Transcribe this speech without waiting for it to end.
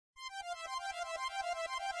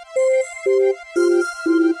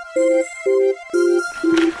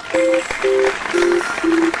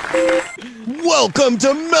Welcome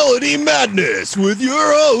to Melody Madness with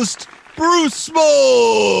your host, Bruce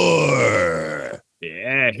Moore.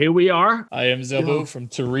 Yeah, here we are. I am Zebulv of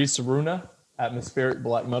Turris Ruina, atmospheric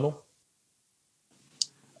black metal.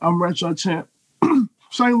 I'm Retro Champ,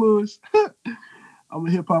 St. Louis. I'm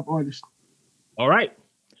a hip hop artist. All right.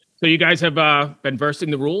 So you guys have been versed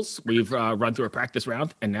in the rules. We've run through a practice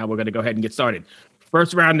round, and now we're going to go ahead and get started.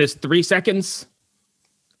 First round is 3 seconds.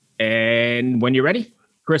 And when you're ready,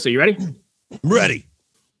 Chris, are you ready? Ready.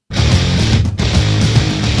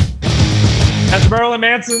 That's Marilyn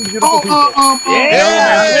Manson, Beautiful People.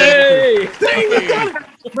 Hey!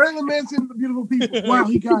 Marilyn Manson, The Beautiful People. Wow,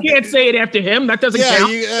 he got it. You can't say it after him. That doesn't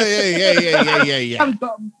count. Yeah.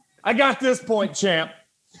 I got this point, champ.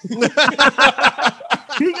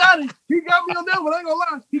 He got it. He got me on that one. I ain't gonna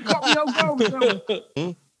lie. He caught me on guard with that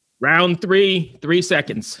one. Round 3, 3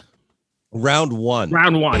 seconds. Round 1.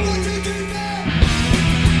 Round 1.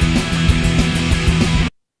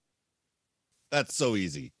 That's so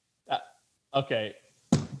easy. Okay,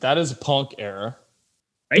 that is punk era.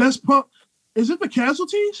 Right? That's punk. Is it the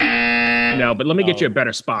Casualties? No, but let me get you a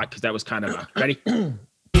better spot because that was kind of ready.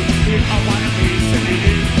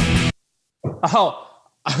 Oh,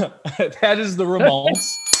 that is the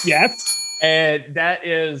Ramones. Yes. And that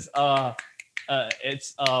is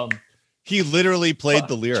it's He literally played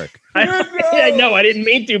the lyric. I know, I didn't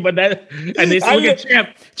mean to, but that and they look at Champ.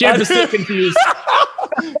 Champ is still confused.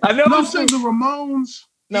 I know. No, I'm saying the Ramones.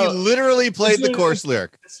 He literally played the chorus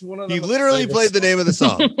lyric. He literally played the name of the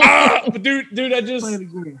song. Dude, I just Play it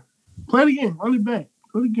again. Play it again. Run it back.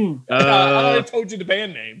 Play it again. I already told you the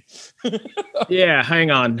band name. Yeah,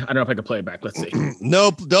 hang on. I don't know if I can play it back. Let's see.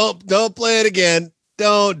 Nope, don't play it again.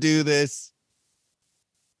 Don't do this.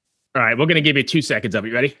 All right, we're gonna give you 2 seconds of it.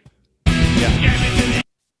 You ready? Yeah.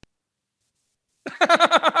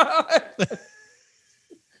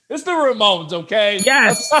 It's the Ramones, okay?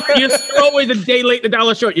 Yes. You're always a day late, the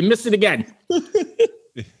dollar short. You missed it again. All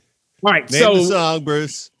right, Name the song,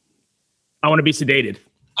 Bruce. I Want to Be Sedated.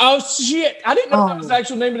 Oh shit! I didn't know that was the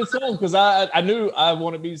actual name of the song because I knew I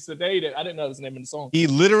Want to Be Sedated. I didn't know it was the name of the song. He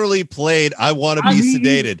literally played I Want to Be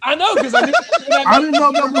Sedated. I know because I didn't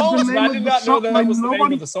know that was the name. I did not know that was the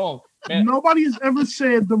name of the song. Man. Nobody has ever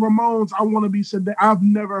said the Ramones, I Want to Be Sedated. I've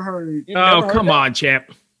never heard it. Oh, come on,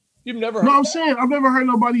 champ. You've never heard No, I'm saying I've never heard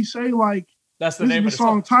nobody say like that's the this name is of the the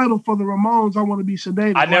song title for the Ramones, I Want to Be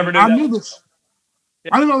Sedated. I never knew I that. knew this.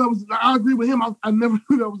 Yeah. I didn't know that was. I agree with him. I never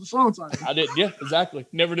knew that was the song title. I did. Yeah, exactly.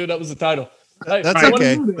 Never knew that was the title. Hey, That's right.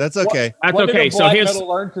 okay. That's okay. That's what okay. Did So here's metal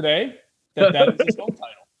learn today that is the song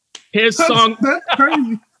title. Here's song. That's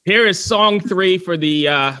crazy. Here is song 3 for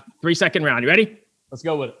the 3 second round. You ready? Let's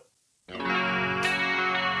go with it. Take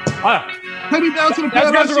me down to the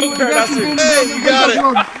That's Guns N' Roses. Hey, you got it.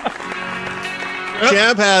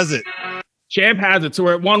 Champ has it. Champ has it. So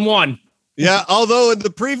we're at 1-1. Yeah, although in the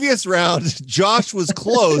previous round, Josh was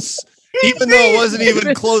close, even though it wasn't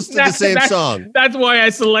even close to the same song. That's why I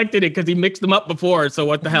selected it because he mixed them up before. So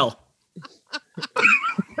what the hell?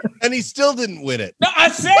 And he still didn't win it. No, I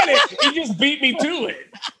said it. He just beat me to it.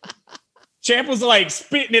 Champ was like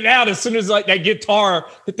spitting it out as soon as like that guitar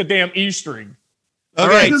hit the damn E string.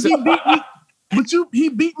 Okay. Because he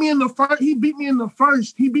beat me in the first. He beat me in the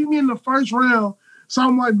first round. So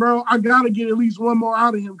I'm like, bro, I gotta get at least one more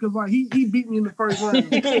out of him because like he beat me in the first round.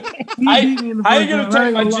 How you gonna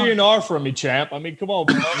take my GNR from me, champ? I mean, come on,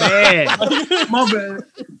 bro. Man. My bad.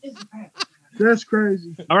 That's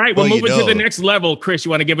crazy. All right, we're moving to the next level. Chris,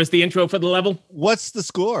 you want to give us the intro for the level? What's the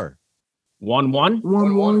score? 1-1.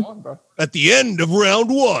 1-1. Bro. At the end of round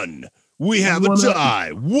 1, we have a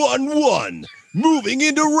tie. 1-1. Moving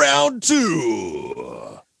into round 2.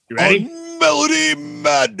 You ready? On Melody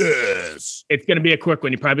Madness. It's going to be a quick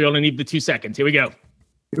one. You probably only need the 2 seconds. Here we go.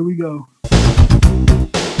 Here we go.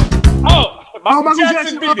 Oh, Michael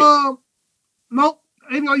Jackson beat it. Nope.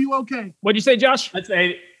 Ain't Are You Okay? What'd you say, Josh? That's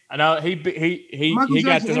 80. I know he got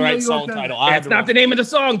Jackson, the right you song okay? title. That's not the name of the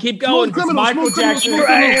song. Keep going. Smooth Michael Criminal, Jackson. Smooth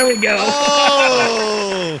Right, Criminal. here we go.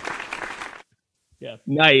 Oh! Yeah.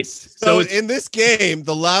 Nice. So it's in this game,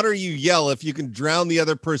 the louder you yell, if you can drown the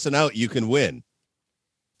other person out, you can win.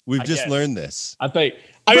 We've just learned this. I think.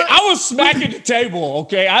 I was smacking the table.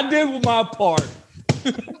 Okay, I did my part.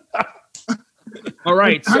 all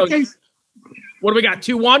right. So what do we got?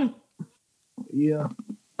 2-1? Yeah.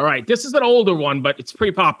 All right. This is an older one, but it's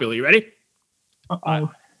pretty popular. You ready?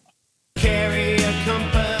 Uh-oh. Carry a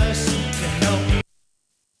compass to help.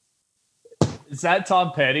 Is that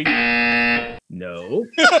Tom Petty? No.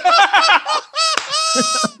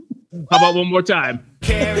 How about one more time?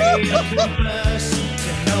 Carry carry a compass to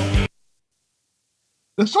help you.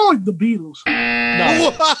 That sounds like the Beatles.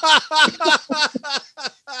 No,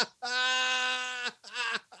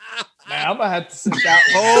 man, I'm gonna have to sit that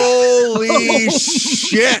one. Holy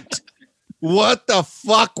shit. What the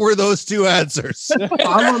fuck were those two answers?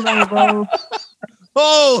 I don't know, bro.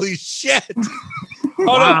 Holy shit.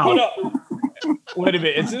 Hold on. Wait a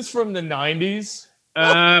minute. Is this from the 90s?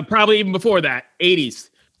 Probably even before that, 80s.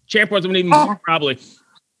 Champ wasn't even probably.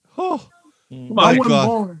 Oh, I my wasn't God.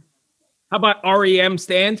 born. How about REM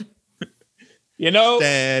Stand? You know,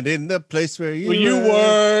 Stand in the place where when you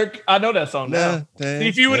work. I know that song now. See,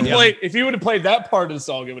 if you would have played that part of the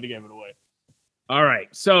song, it would have given it away. All right,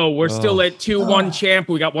 so we're still at 2-1 champ.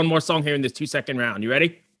 We got one more song here in this 2-second round. You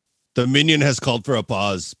ready? The minion has called for a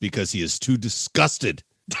pause because he is too disgusted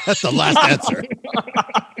at the last answer.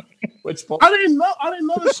 Which part? I didn't know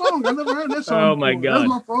this song. I never heard this song. Oh, my before. God. That's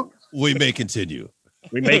my fault. We may continue.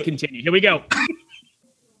 We may continue. Here we go.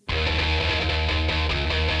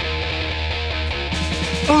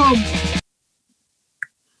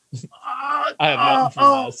 I have nothing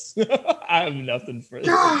for this. I have nothing for this.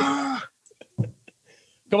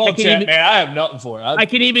 Come on, chat, man. I have nothing for it. I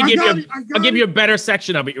can even give you. I'll give you a better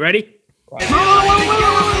section of it. You ready? Hey,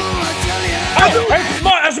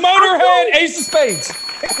 that's Motorhead, Ace of Spades.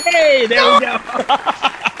 Hey, there we go.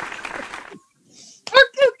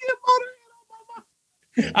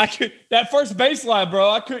 I could that first bass line, bro.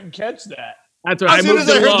 I couldn't catch that. That's right. As soon as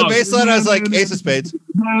I heard the bass line, I was like, Ace of Spades.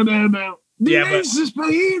 No. The Yeah, but- Ace of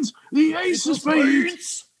Spades. The Ace of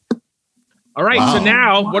Spades. All right, so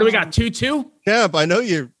now what do we got? 2-2. Champ, I know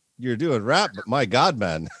you're doing rap, but my God,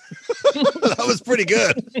 man. That was pretty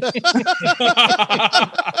good.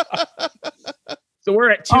 So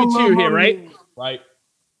we're at 2-2 here, right? Right.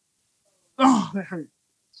 Oh, that hurt.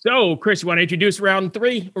 So, Chris, you want to introduce round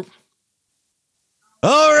 3?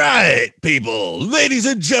 All right, people, ladies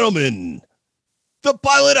and gentlemen, the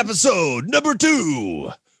pilot episode number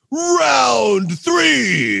 2, round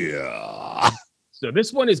 3. So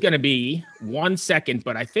this one is going to be 1 second,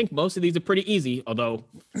 but I think most of these are pretty easy, although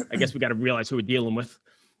I guess we got to realize who we're dealing with.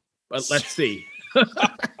 But let's see. Here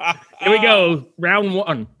we go. Round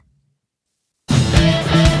 1.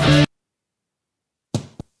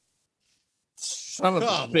 Son of a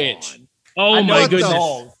Come bitch. on. Oh, I know my the goodness.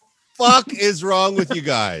 song. Fuck is wrong with you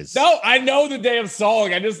guys? No, I know the damn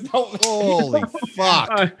song. I just don't. Holy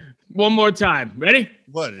fuck. One more time. Ready?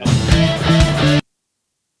 What?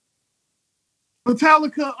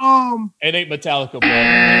 Metallica. It ain't Metallica, bro.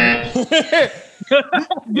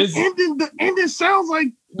 The ending sounds like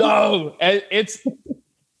No, is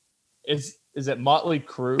it Motley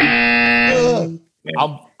Crue?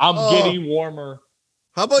 I'm getting warmer.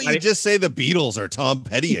 How about you just say the Beatles or Tom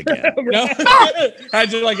Petty again? No, I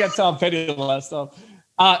just like that Tom Petty the last time.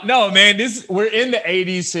 No, man, we're in the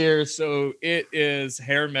 80s here, so it is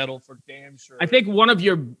hair metal for damn sure. I think one of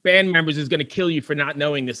your band members is going to kill you for not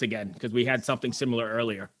knowing this again because we had something similar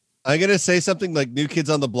earlier. I'm going to say something like New Kids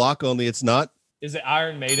on the Block, only it's not. Is it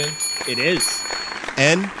Iron Maiden? It is.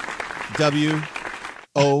 NWOBH.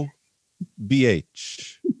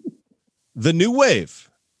 The new wave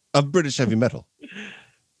of British heavy metal.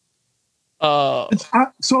 so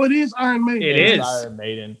it is Iron Maiden. It is. Iron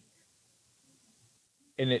Maiden.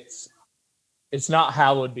 And it's not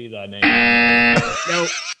Hallowed Be Thy Name. No,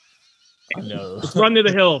 No. Run to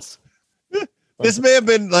the Hills. This may have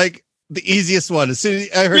been like the easiest one. As soon as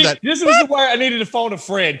I heard that, This was where I needed to phone a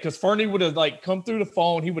friend because Fernie would have like come through the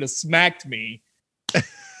phone. He would have smacked me.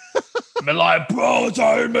 Been like, bro, it's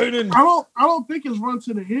Iron Maiden. I don't think it's Run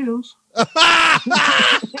to the Hills.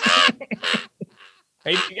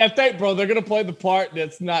 Hey, I think, bro, they're gonna play the part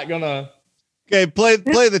that's not gonna. okay, play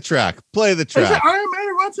the track. Play the Is it track. Iron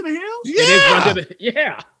Maiden Run to the Hills? It is Run to the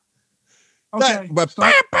Okay. But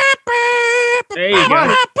start. There you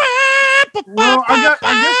go. Well, I guess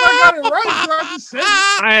I got it right. So I just said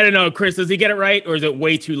it. I don't know, Chris. Does he get it right, or is it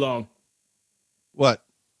way too long? what?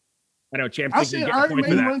 I know, Champ I thinks he said get the Iron point for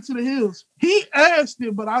Maiden that. Run to the Hills. He asked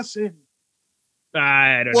it, but I said it.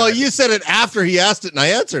 I don't know. Well, you said it after he asked it, and I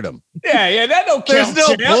answered him. Yeah, that don't There's count. no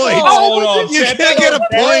Champ. point. Hold on, You Champ, can't that get a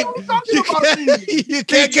don't count. point. I'm talking about me. You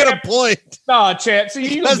can't get a point. Nah, Champ.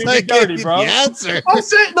 See, you Because did I me gave dirty, you bro. the answer. I'm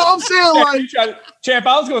saying like Champ,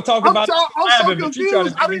 I was gonna talk I'm about so Slabbing, but you trying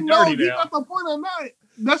confused. to I do me didn't know if dirty he now. got the point or not.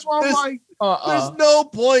 That's why I'm There's- like, There's no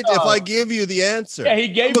point if I give you the answer. Yeah, he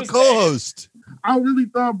gave I'm a us the co-host. I really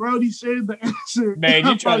thought Brody said the answer. Man,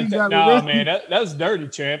 I you trying thought to he got it nah, right. man, that was dirty,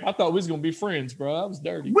 Champ. I thought we was gonna be friends, bro. That was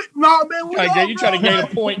dirty. Nah, man, we all You trying to know, gain a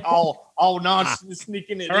point all nonsense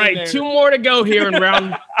sneaking it All in right, there. 2 more to go here in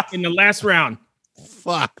the last round.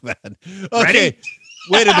 Fuck, man. Ready? Okay.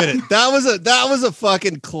 Wait a minute. That was a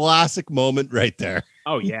fucking classic moment right there.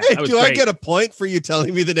 Oh yeah. Hey, that was do I great. get a point for you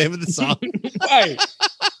telling me the name of the song? Right.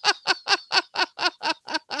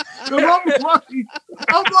 'Cause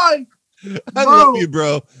I'm like, I Bro. love you,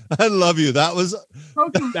 bro. I love you. That was That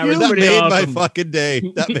was that pretty made awesome. my fucking day.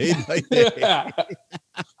 That made my day. Yeah. All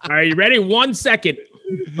right, you ready? 1 second.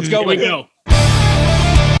 Let's go Here we with it. go.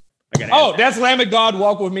 I gotta Oh, that's Lamb of God,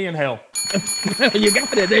 Walk With Me in Hell. you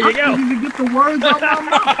got it. There I you go. couldn't even get the words out my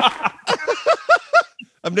mouth.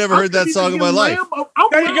 I've never heard that song in my life.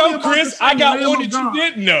 There you go, Chris. I got one that you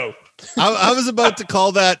didn't know. I was about to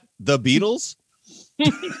call that the Beatles.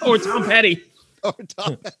 Or Tom Petty. Or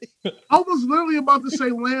Tom Petty. I was literally about to say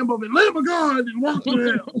Lamb of God and walk with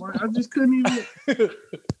him. Like, I just couldn't even.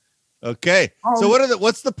 Okay. So Oh.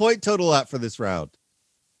 what's the point total at for this round?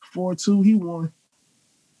 4-2, he won.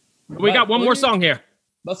 We got one more song here.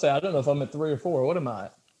 Let's say I don't know if I'm at 3 or 4. What am I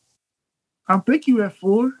at? I think you at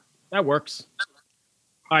 4. That works.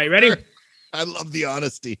 All right, ready? I love the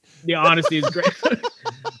honesty. The honesty is great.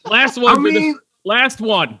 Last one. I for mean, the last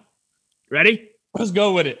one. Ready? Let's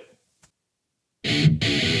go with it.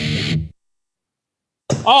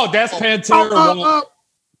 Oh, that's Pantera.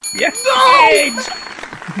 Yes.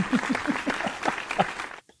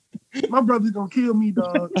 my brother's gonna kill me,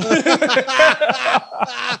 dog.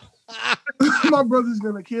 My brother's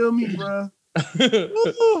gonna kill me, bro.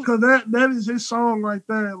 Cause that is his song right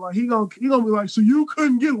there. Like he gonna be like, so you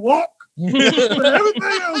couldn't get walk. But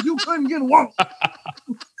everything else you couldn't get walk.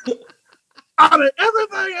 Out of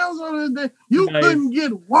everything else on the day, you Nice. couldn't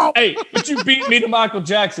get walk. Hey, but you beat me to Michael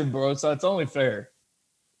Jackson, bro, so it's only fair.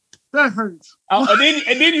 That hurts.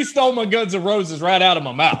 And then you stole my Guns N' Roses right out of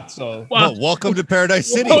my mouth. So Oh, welcome to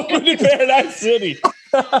Paradise City. welcome to Paradise City.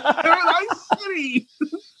 Paradise City.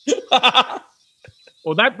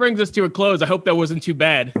 Well, that brings us to a close. I hope that wasn't too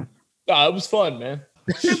bad. Nah, it was fun, man.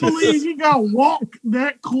 I can't believe he got walk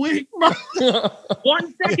that quick.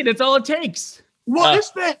 1 second. That's all it takes. Well, it's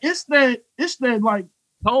that like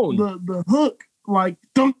Tone. the hook, like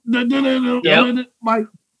dun, dun, dun, dun, dun, Yep. dun, dun, like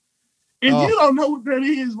if Oh. you don't know what that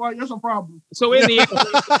is, like that's a problem. So in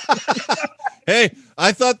the Hey,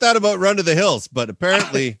 I thought that about Run to the Hills, but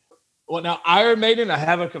apparently Well, now Iron Maiden, I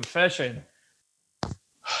have a confession.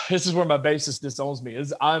 This is where my bassist disowns me.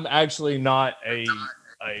 Is I'm actually not a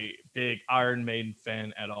big Iron Maiden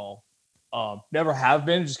fan at all. Never have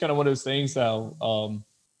been. Just kind of one of those things that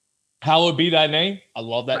Hallowed Be Thy Name. I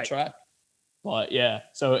love that Right. track. But yeah,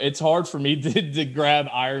 so it's hard for me to grab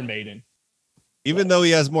Iron Maiden. even though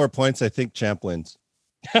he has more points, I think Champ wins.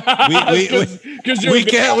 Because We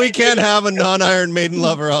can't have a non-Iron Maiden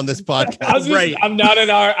lover on this podcast. Right. I'm not an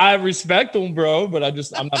I respect them, bro, but I'm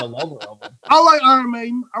not a lover of them. I like Iron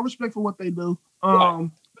Maiden. I respect for what they do.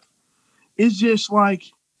 It's just like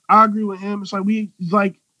I agree with him. It's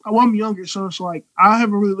like I'm younger, so it's like I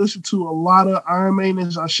haven't really listened to a lot of Iron Maiden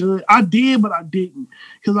as I should. I did, but I didn't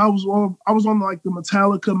because I was on like the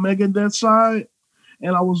Metallica Megadeth side,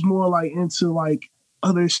 and I was more like into like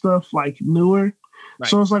other stuff like newer. Right.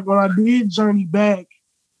 So it's like when I did journey back,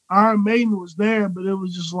 Iron Maiden was there, but it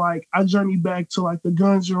was just like I journeyed back to like the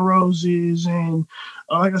Guns N' Roses and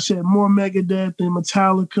like I said, more Megadeth and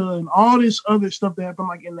Metallica and all this other stuff that happened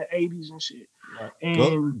like in the 80s and shit. Right.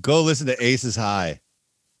 And Go listen to Aces High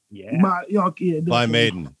yeah. by by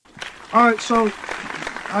Maiden. All right, so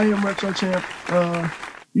I am Retro Champ.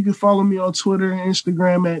 You can follow me on Twitter and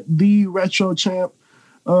Instagram at the Retro Champ.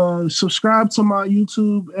 Subscribe to my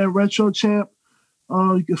YouTube at Retro Champ.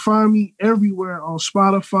 You can find me everywhere on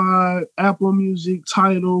Spotify, Apple Music,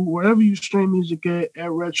 Tidal, wherever you stream music at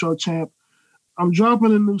Retro Champ. I'm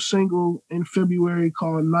dropping a new single in February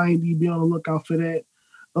called 90. Be on the lookout for that.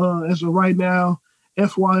 As of right now,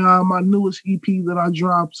 FYI, my newest EP that I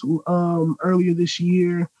dropped earlier this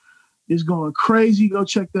year is going crazy. Go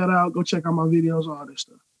check that out. Go check out my videos, all that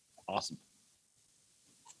stuff. Awesome.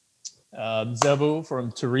 Zebulv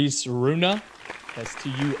from Turris Ruina. That's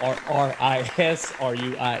Turris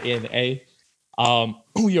Ruina.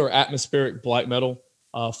 We are atmospheric black metal,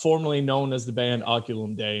 formerly known as the band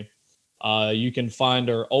Oculum Day. You can find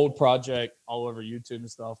our old project all over YouTube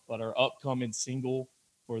and stuff, but our upcoming single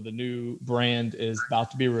for the new brand is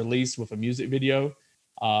about to be released with a music video.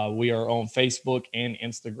 We are on Facebook and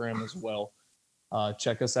Instagram as well.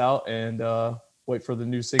 Check us out and wait for the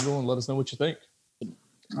new single and let us know what you think.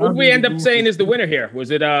 What did we end up saying is the winner here? Was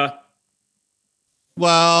it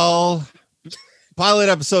Well, pilot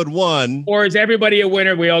episode 1. or is everybody a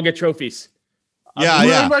winner? We all get trophies. Yeah, Well,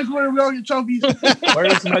 yeah. everybody's winning. We all get trophies.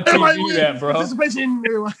 Where's my Everybody TV wins. at, bro? Participation.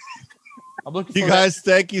 I'm looking You for guys,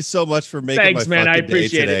 thank you so much for making Thanks, my man. I fucking day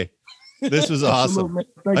appreciate today. it. This was awesome. Man.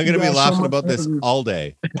 I'm Thank you going to be guys so laughing much about for this having me. all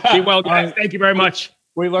day. Be well, guys. Thank you very much.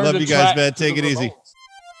 We learned Love to you guys, track man. to Take the it easy. remote.